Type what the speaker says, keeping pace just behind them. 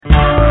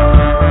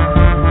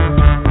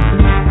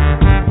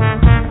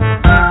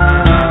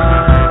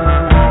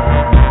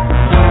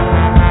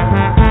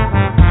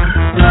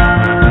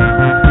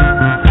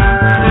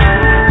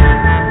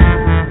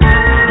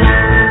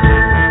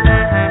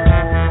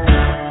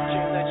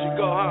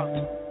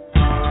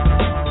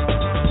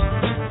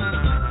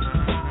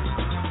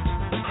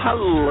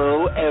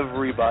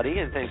everybody,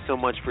 and thanks so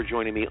much for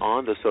joining me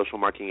on the Social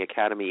Marketing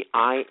Academy.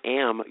 I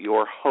am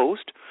your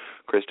host,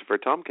 Christopher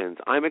Tompkins.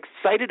 I'm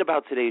excited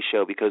about today's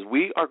show because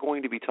we are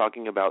going to be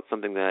talking about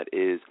something that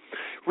is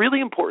really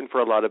important for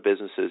a lot of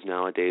businesses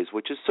nowadays,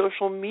 which is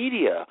social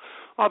media.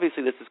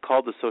 Obviously, this is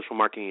called the Social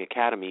Marketing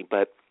Academy,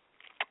 but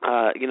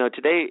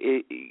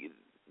today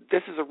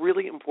this is a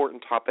really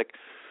important topic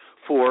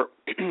for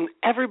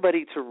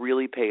everybody to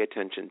really pay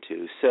attention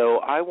to. So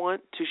I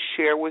want to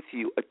share with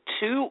you a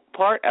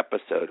two-part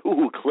episode,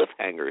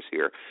 cliffhangers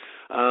here,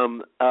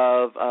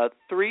 of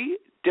three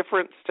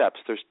different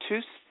steps. There's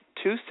two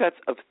sets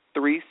of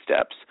 3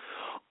 steps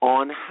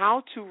on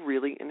how to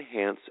really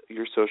enhance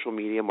your social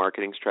media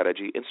marketing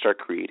strategy and start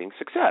creating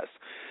success.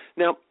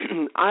 Now,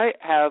 I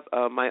have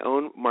my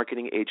own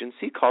marketing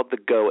agency called The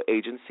Go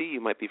Agency. You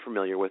might be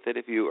familiar with it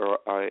if you are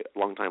a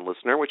longtime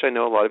listener, which I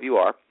know a lot of you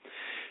are.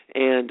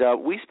 And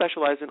we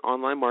specialize in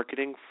online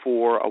marketing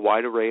for a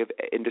wide array of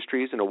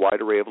industries and a wide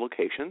array of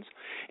locations.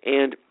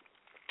 And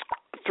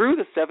through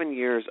the 7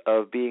 years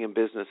of being in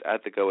business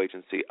at The Go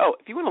Agency,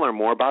 if you want to learn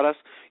more about us,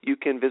 you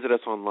can visit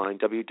us online,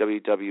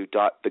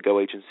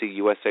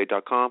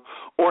 www.thegoagencyusa.com,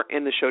 or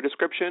in the show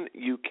description,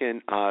 you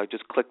can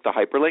just click the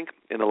hyperlink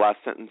in the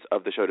last sentence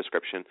of the show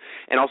description.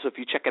 And also, if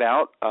you check it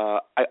out,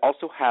 I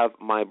also have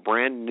my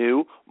brand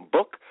new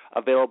book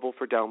available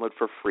for download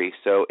for free.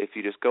 So if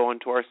you just go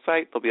onto our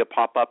site, there'll be a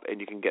pop-up, and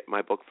you can get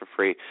my book for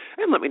free.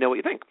 And let me know what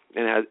you think.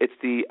 And it's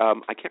the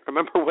I can't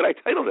remember what I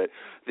titled it.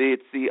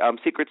 It's the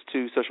Secrets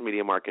to Social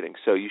Media Marketing.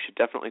 So you should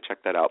definitely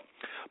check that out.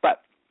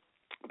 But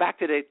back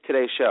to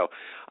today's show.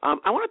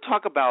 I want to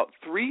talk about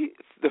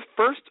the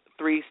first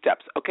 3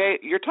 steps. Okay,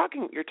 you're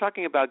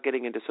talking about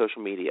getting into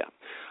social media.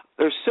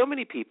 There's so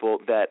many people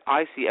that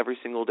I see every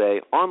single day,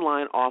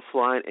 online,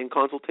 offline, in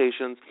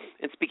consultations,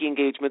 in speaking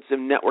engagements,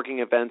 in networking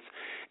events,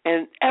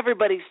 and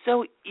everybody's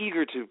so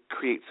eager to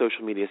create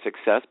social media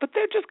success, but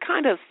they're just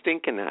kind of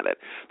stinking at it.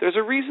 There's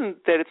a reason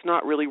that it's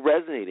not really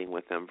resonating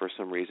with them for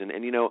some reason,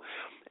 and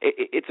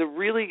it's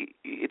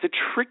a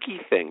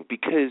tricky thing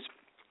because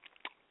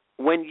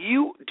when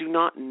you do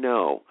not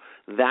know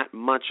that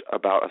much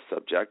about a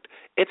subject,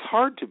 it's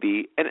hard to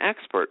be an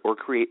expert or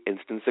create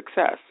instant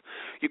success.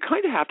 You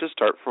kind of have to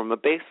start from a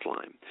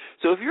baseline.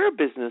 So if you're a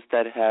business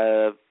that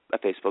have a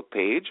Facebook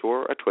page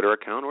or a Twitter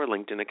account or a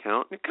LinkedIn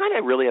account, you kind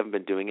of really haven't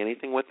been doing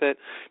anything with it.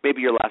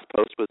 Maybe your last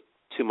post was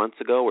 2 months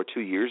ago or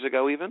 2 years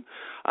ago even,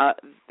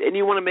 and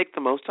you want to make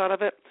the most out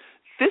of it,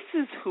 this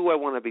is who I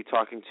want to be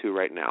talking to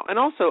right now. And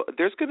also,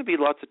 there's going to be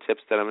lots of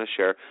tips that I'm going to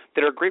share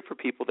that are great for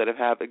people that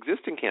have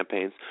existing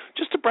campaigns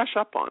just to brush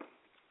up on.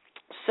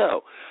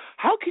 So,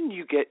 how can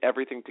you get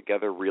everything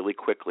together really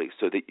quickly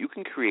so that you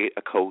can create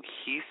a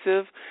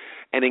cohesive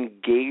and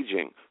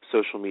engaging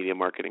social media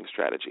marketing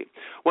strategy?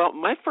 Well,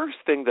 my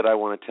first thing that I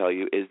want to tell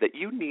you is that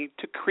you need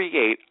to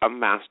create a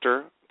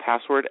master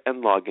password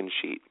and login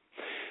sheet.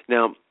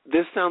 Now,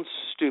 this sounds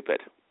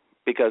stupid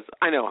because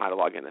I know how to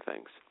log into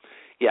things.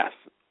 Yes,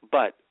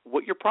 but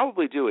what you're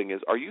probably doing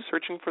is, are you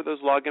searching for those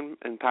login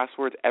and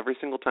passwords every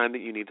single time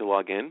that you need to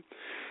log in?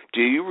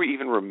 Do you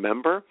even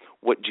remember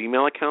what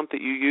Gmail account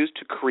that you used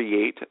to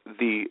create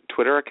the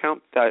Twitter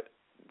account that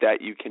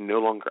you can no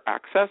longer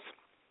access?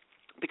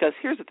 Because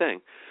here's the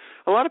thing.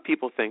 A lot of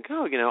people think,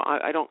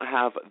 I don't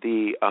have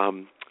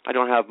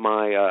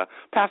my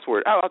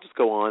password. I'll just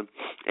go on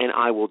and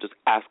I will just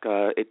ask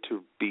it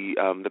to be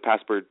the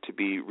password to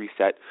be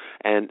reset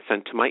and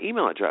sent to my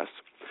email address.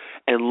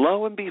 And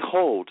lo and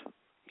behold,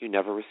 you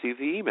never receive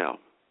the email.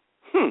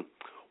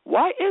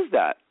 Why is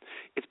that?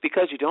 It's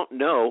because you don't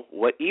know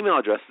what email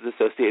address is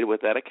associated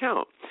with that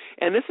account.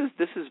 And this is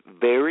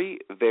very,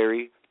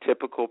 very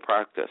typical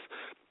practice.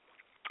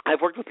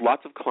 I've worked with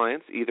lots of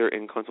clients, either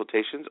in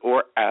consultations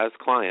or as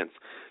clients,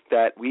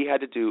 that we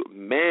had to do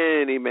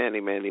many, many,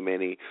 many,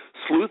 many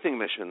sleuthing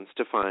missions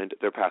to find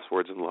their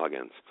passwords and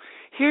logins.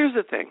 Here's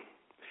the thing.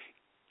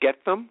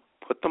 Get them,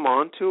 put them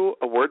onto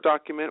a Word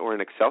document or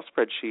an Excel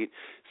spreadsheet,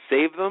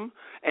 save them,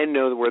 and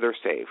know where they're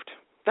saved.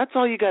 That's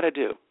all you got to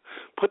do.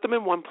 Put them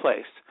in one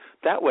place.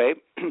 That way,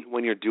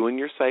 when you're doing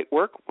your site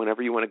work,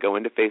 whenever you want to go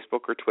into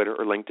Facebook or Twitter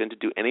or LinkedIn to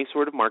do any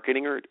sort of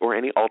marketing or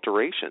any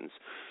alterations,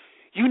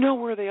 you know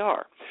where they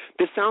are.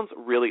 This sounds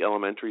really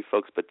elementary,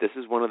 folks, but this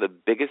is one of the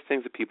biggest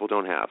things that people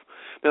don't have.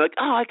 They're like,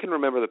 I can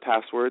remember the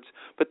passwords,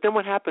 but then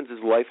what happens is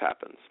life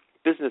happens.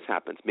 Business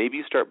happens. Maybe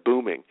you start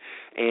booming,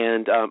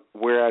 and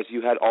whereas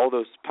you had all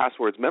those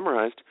passwords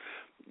memorized,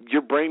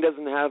 your brain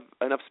doesn't have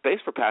enough space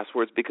for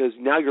passwords because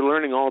now you're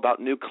learning all about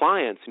new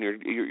clients,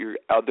 and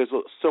there's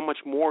so much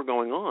more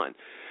going on.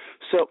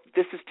 So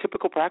this is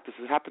typical practice.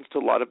 It happens to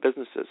a lot of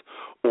businesses.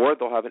 Or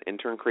they'll have an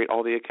intern create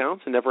all the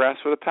accounts and never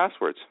ask for the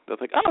passwords. They'll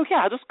think,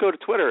 I'll just go to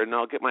Twitter and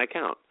I'll get my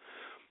account.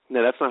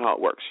 No, that's not how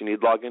it works. You need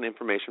login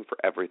information for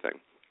everything.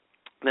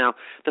 Now,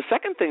 the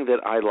second thing that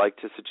I like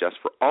to suggest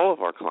for all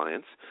of our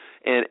clients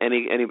and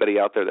anybody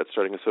out there that's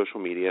starting a social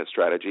media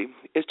strategy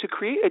is to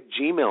create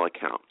a Gmail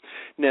account.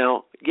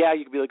 Now,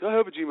 you could be like, I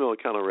have a Gmail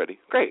account already.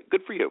 Great,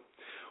 good for you.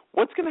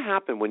 what's going to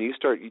happen when you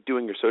start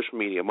doing your social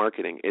media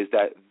marketing is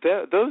that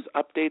those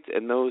updates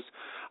and those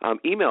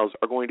emails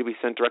are going to be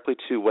sent directly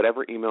to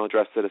whatever email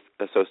address that is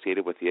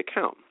associated with the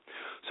account.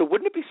 So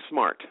wouldn't it be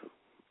smart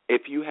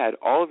if you had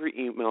all of your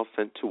emails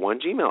sent to one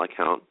Gmail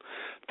account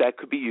that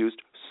could be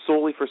used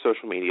solely for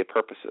social media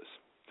purposes?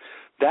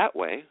 That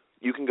way,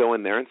 you can go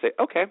in there and say,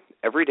 okay,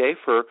 every day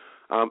for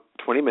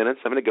 20 minutes,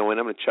 I'm going to go in,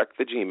 I'm going to check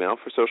the Gmail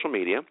for social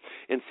media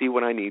and see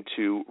what I need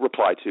to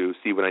reply to,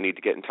 see what I need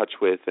to get in touch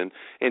with, and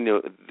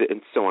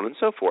so on and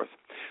so forth.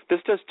 This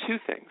does two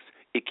things.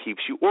 It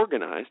keeps you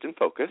organized and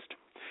focused,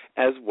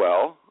 as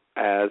well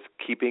as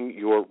keeping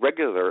your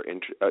regular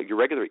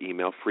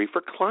email free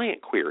for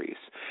client queries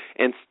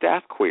and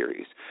staff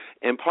queries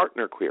and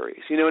partner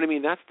queries. You know what I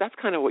mean? That's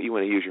kind of what you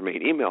want to use your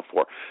main email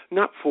for,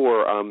 not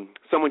for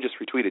someone just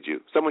retweeted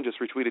you, someone just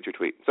retweeted your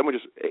tweet, someone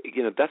just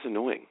that's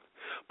annoying.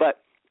 But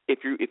if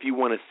you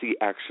want to see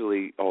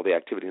actually all the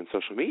activity on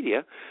social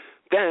media,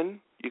 then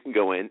you can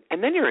go in,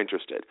 and then you're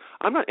interested.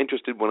 I'm not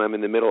interested when I'm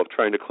in the middle of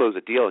trying to close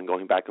a deal and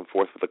going back and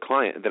forth with a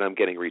client, and then I'm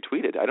getting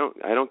retweeted. I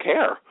don't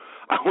care.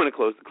 I want to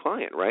close the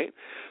client, right?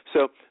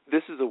 So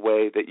this is a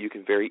way that you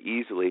can very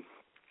easily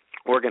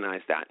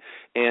organize that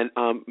and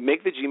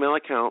make the Gmail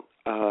account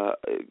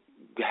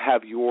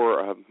have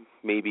your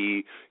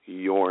maybe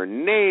your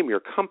name, your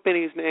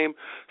company's name,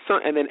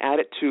 and then add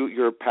it to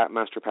your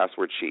master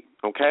password sheet.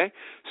 Okay,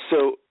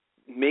 so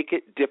make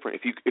it different.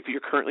 If you're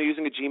currently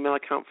using a Gmail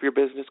account for your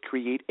business,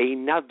 create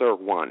another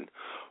one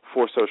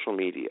for social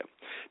media.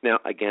 Now,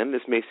 again,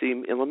 this may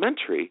seem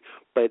elementary,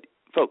 but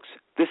folks,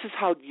 this is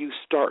how you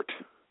start.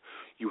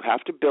 You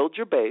have to build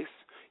your base.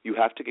 You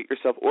have to get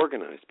yourself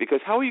organized, because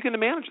how are you going to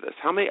manage this?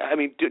 Don't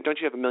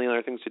you have a million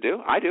other things to do?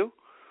 I do.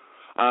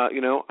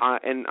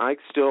 And I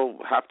still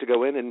have to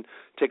go in and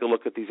take a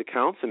look at these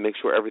accounts and make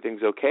sure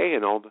everything's okay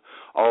and all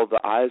the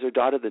I's are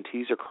dotted and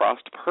T's are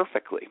crossed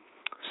perfectly.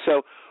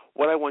 So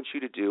what I want you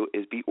to do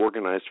is be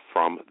organized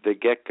from the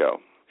get-go.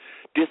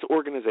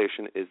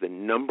 Disorganization is the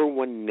number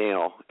one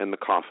nail in the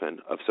coffin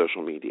of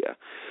social media.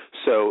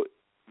 So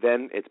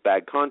then it's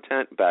bad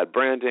content, bad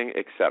branding,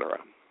 etc.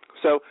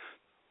 So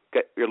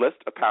get your list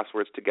of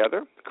passwords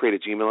together, create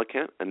a Gmail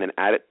account, and then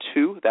add it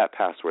to that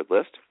password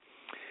list.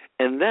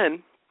 And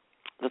then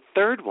the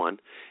third one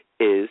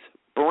is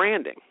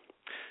branding.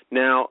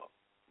 Now,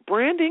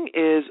 branding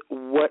is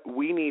what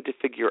we need to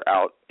figure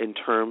out in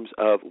terms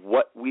of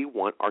what we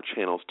want our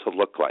channels to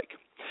look like.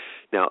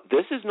 Now,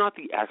 this is not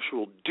the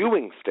actual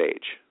doing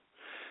stage.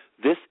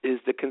 This is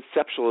the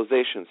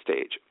conceptualization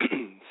stage.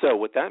 So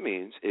what that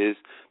means is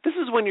this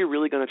is when you're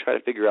really going to try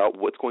to figure out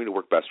what's going to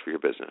work best for your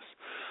business.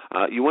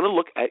 You want to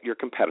look at your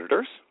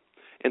competitors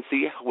and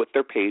see what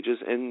their pages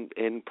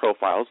and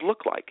profiles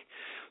look like.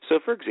 So,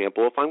 for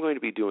example, if I'm going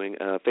to be doing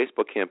a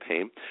Facebook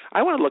campaign,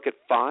 I want to look at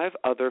 5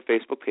 other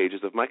Facebook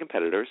pages of my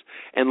competitors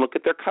and look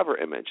at their cover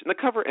image. And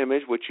the cover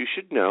image, which you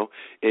should know,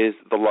 is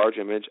the large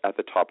image at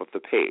the top of the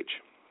page.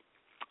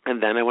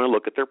 And then I want to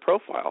look at their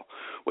profile,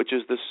 which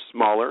is the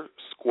smaller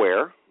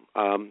square,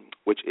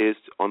 which is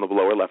on the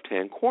lower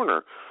left-hand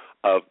corner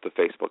of the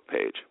Facebook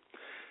page.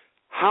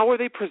 How are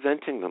they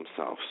presenting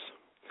themselves?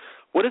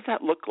 What does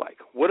that look like?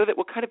 What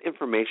kind of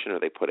information are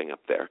they putting up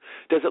there?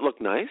 Does it look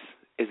nice?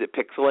 Is it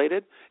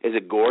pixelated? Is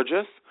it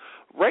gorgeous?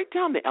 Write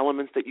down the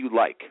elements that you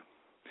like.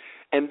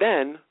 And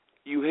then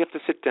you have to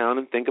sit down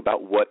and think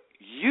about what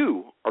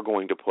you are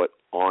going to put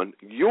on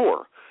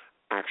your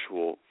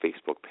actual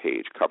Facebook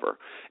page cover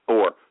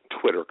or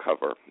Twitter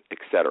cover,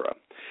 etc.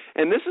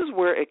 And this is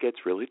where it gets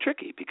really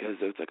tricky, because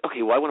it's like,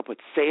 okay, well, I want to put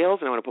sales,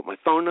 and I want to put my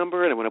phone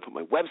number, and I want to put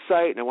my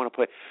website, and I want to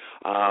put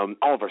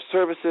all of our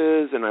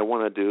services, and I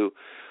want to do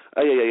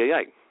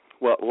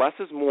Well, less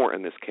is more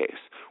in this case.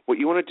 What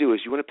you want to do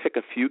is you want to pick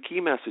a few key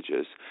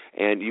messages,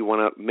 and you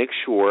want to make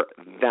sure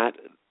that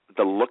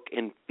the look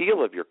and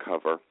feel of your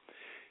cover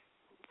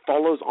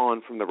follows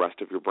on from the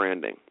rest of your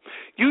branding.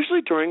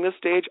 Usually during this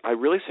stage, I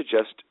really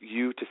suggest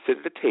you to sit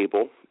at a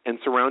table and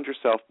surround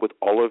yourself with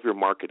all of your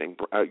marketing,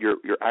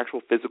 your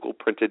actual physical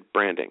printed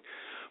branding.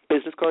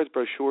 Business cards,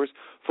 brochures,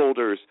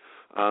 folders,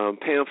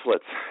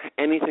 pamphlets,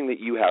 anything that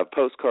you have,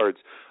 postcards,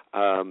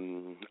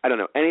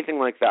 anything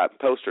like that,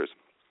 posters.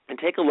 And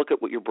take a look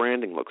at what your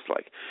branding looks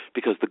like,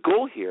 because the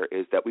goal here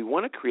is that we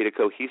want to create a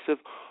cohesive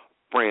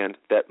brand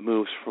that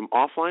moves from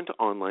offline to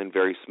online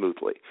very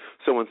smoothly.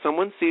 So when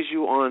someone sees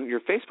you on your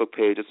Facebook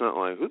page, it's not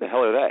like, who the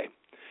hell are they?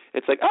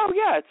 It's like, oh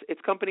yeah,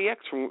 it's Company X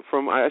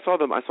from I saw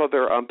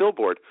their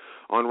billboard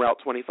on Route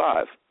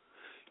 25.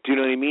 Do you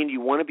know what I mean?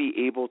 You want to be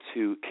able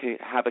to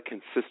have a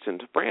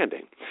consistent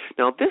branding.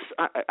 Now,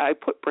 I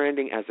put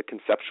branding as a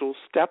conceptual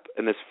step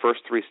in this first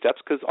 3 steps,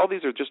 because all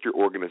these are just your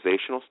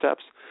organizational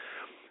steps.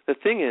 The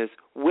thing is,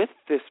 with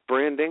this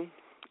branding,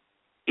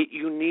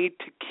 you need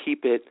to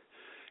keep it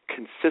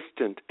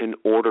consistent in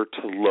order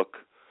to look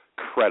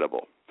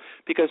credible,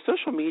 because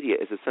social media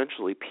is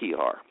essentially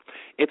PR.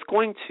 It's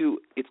going to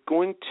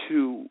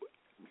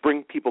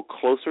bring people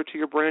closer to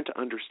your brand to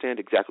understand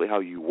exactly how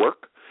you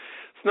work.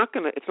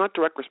 it's not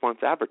direct response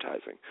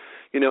advertising.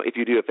 If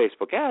you do a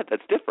Facebook ad,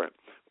 that's different.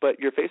 But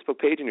your Facebook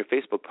page and your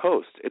Facebook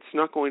post, it's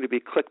not going to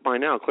be click buy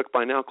now, click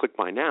buy now, click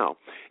buy now.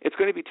 It's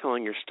going to be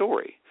telling your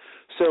story.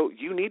 So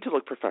you need to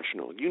look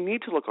professional. You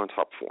need to look on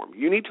top form.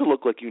 You need to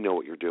look like you know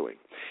what you're doing.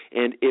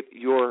 And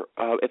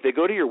if they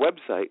go to your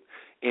website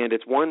and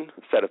it's one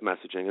set of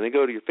messaging, and they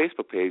go to your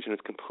Facebook page and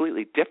it's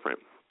completely different,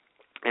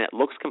 and it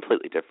looks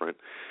completely different,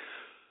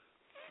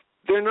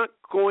 they're not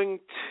going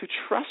to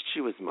trust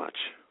you as much.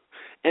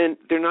 And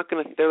they're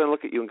going to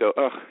look at you and go,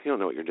 oh, you don't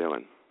know what you're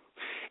doing.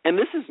 And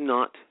this is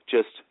not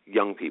just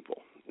young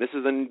people. This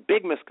is a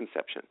big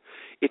misconception.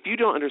 If you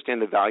don't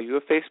understand the value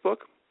of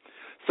Facebook,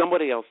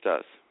 somebody else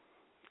does.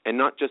 And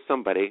not just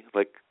somebody,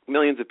 like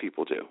millions of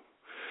people do.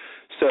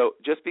 So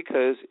just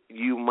because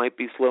you might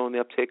be slow in the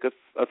uptake of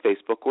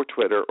Facebook or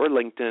Twitter or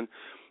LinkedIn,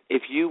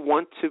 if you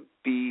want to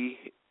be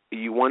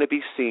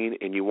seen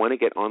and you want to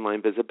get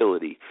online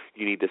visibility,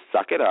 you need to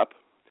suck it up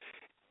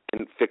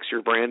and fix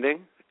your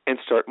branding and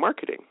start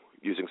marketing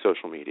using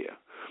social media.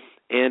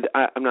 And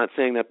I'm not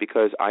saying that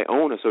because I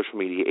own a social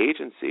media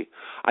agency.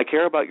 I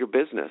care about your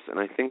business, and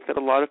I think that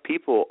a lot of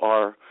people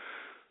are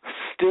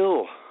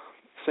still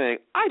saying,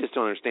 I just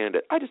don't understand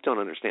it. I just don't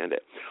understand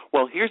it.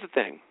 Well, here's the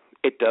thing.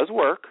 It does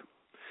work.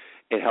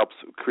 It helps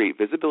create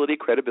visibility,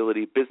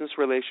 credibility, business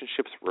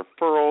relationships,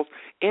 referrals,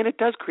 and it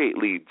does create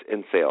leads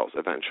and sales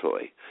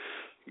eventually.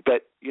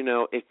 But,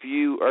 if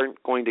you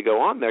aren't going to go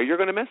on there, you're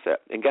going to miss it.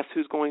 And guess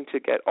who's going to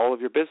get all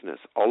of your business?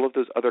 All of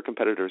those other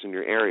competitors in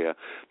your area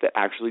that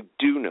actually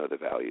do know the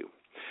value.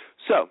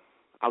 So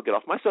I'll get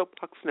off my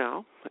soapbox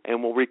now,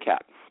 and we'll recap.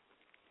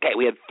 Okay,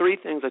 we had 3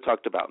 things I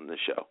talked about in this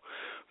show.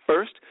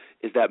 First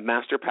is that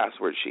master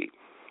password sheet.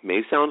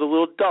 May sound a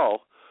little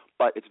dull,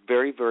 but it's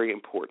very, very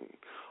important.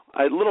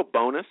 A little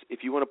bonus,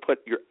 if you want to put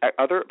your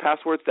other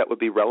passwords that would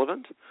be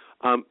relevant,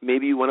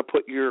 maybe you want to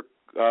put your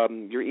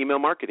email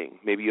marketing.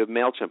 Maybe you have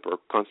MailChimp or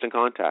Constant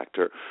Contact,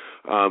 or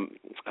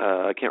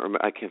I can't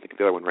think of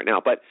the other one right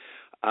now. But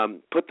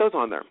put those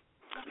on there.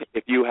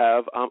 If you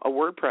have a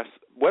WordPress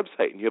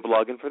website and you have a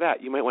login for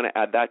that, you might want to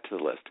add that to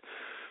the list.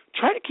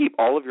 Try to keep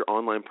all of your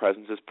online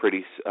presences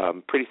pretty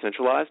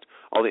centralized,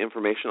 all the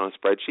information on a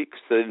spreadsheet,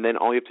 so then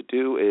all you have to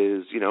do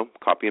is,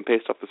 copy and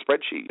paste off the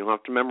spreadsheet. You don't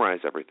have to memorize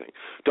everything.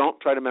 Don't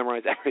try to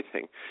memorize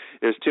everything.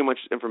 There's too much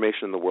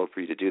information in the world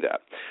for you to do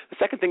that. The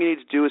second thing you need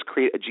to do is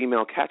create a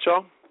Gmail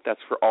catch-all.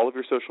 That's for all of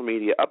your social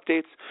media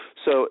updates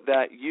so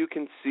that you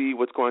can see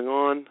what's going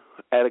on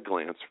at a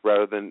glance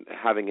rather than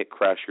having it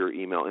crash your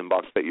email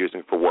inbox that you're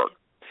using for work.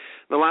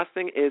 And the last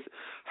thing is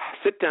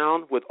sit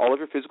down with all of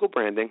your physical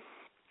branding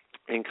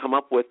and come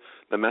up with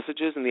the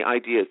messages and the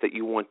ideas that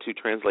you want to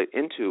translate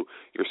into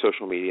your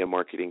social media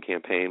marketing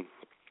campaign,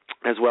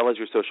 as well as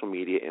your social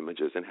media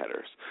images and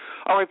headers.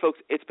 All right, folks,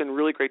 it's been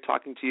really great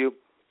talking to you.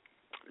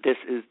 This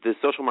is the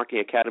Social Marketing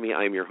Academy.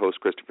 I am your host,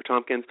 Christopher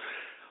Tompkins.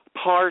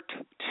 Part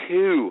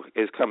 2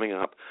 is coming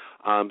up,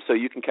 so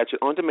you can catch it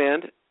on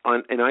demand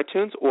in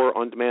iTunes or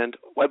on demand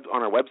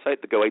on our website,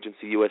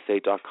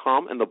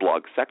 thegoagencyusa.com, in the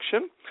blog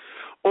section.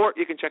 Or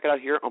you can check it out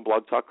here on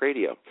Blog Talk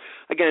Radio.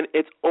 Again,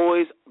 it's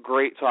always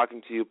great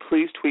talking to you.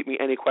 Please tweet me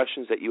any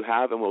questions that you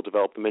have, and we'll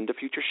develop them into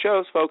future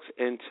shows, folks.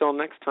 Until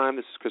next time,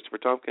 this is Christopher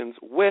Tompkins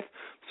with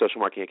Social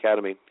Marketing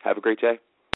Academy. Have a great day.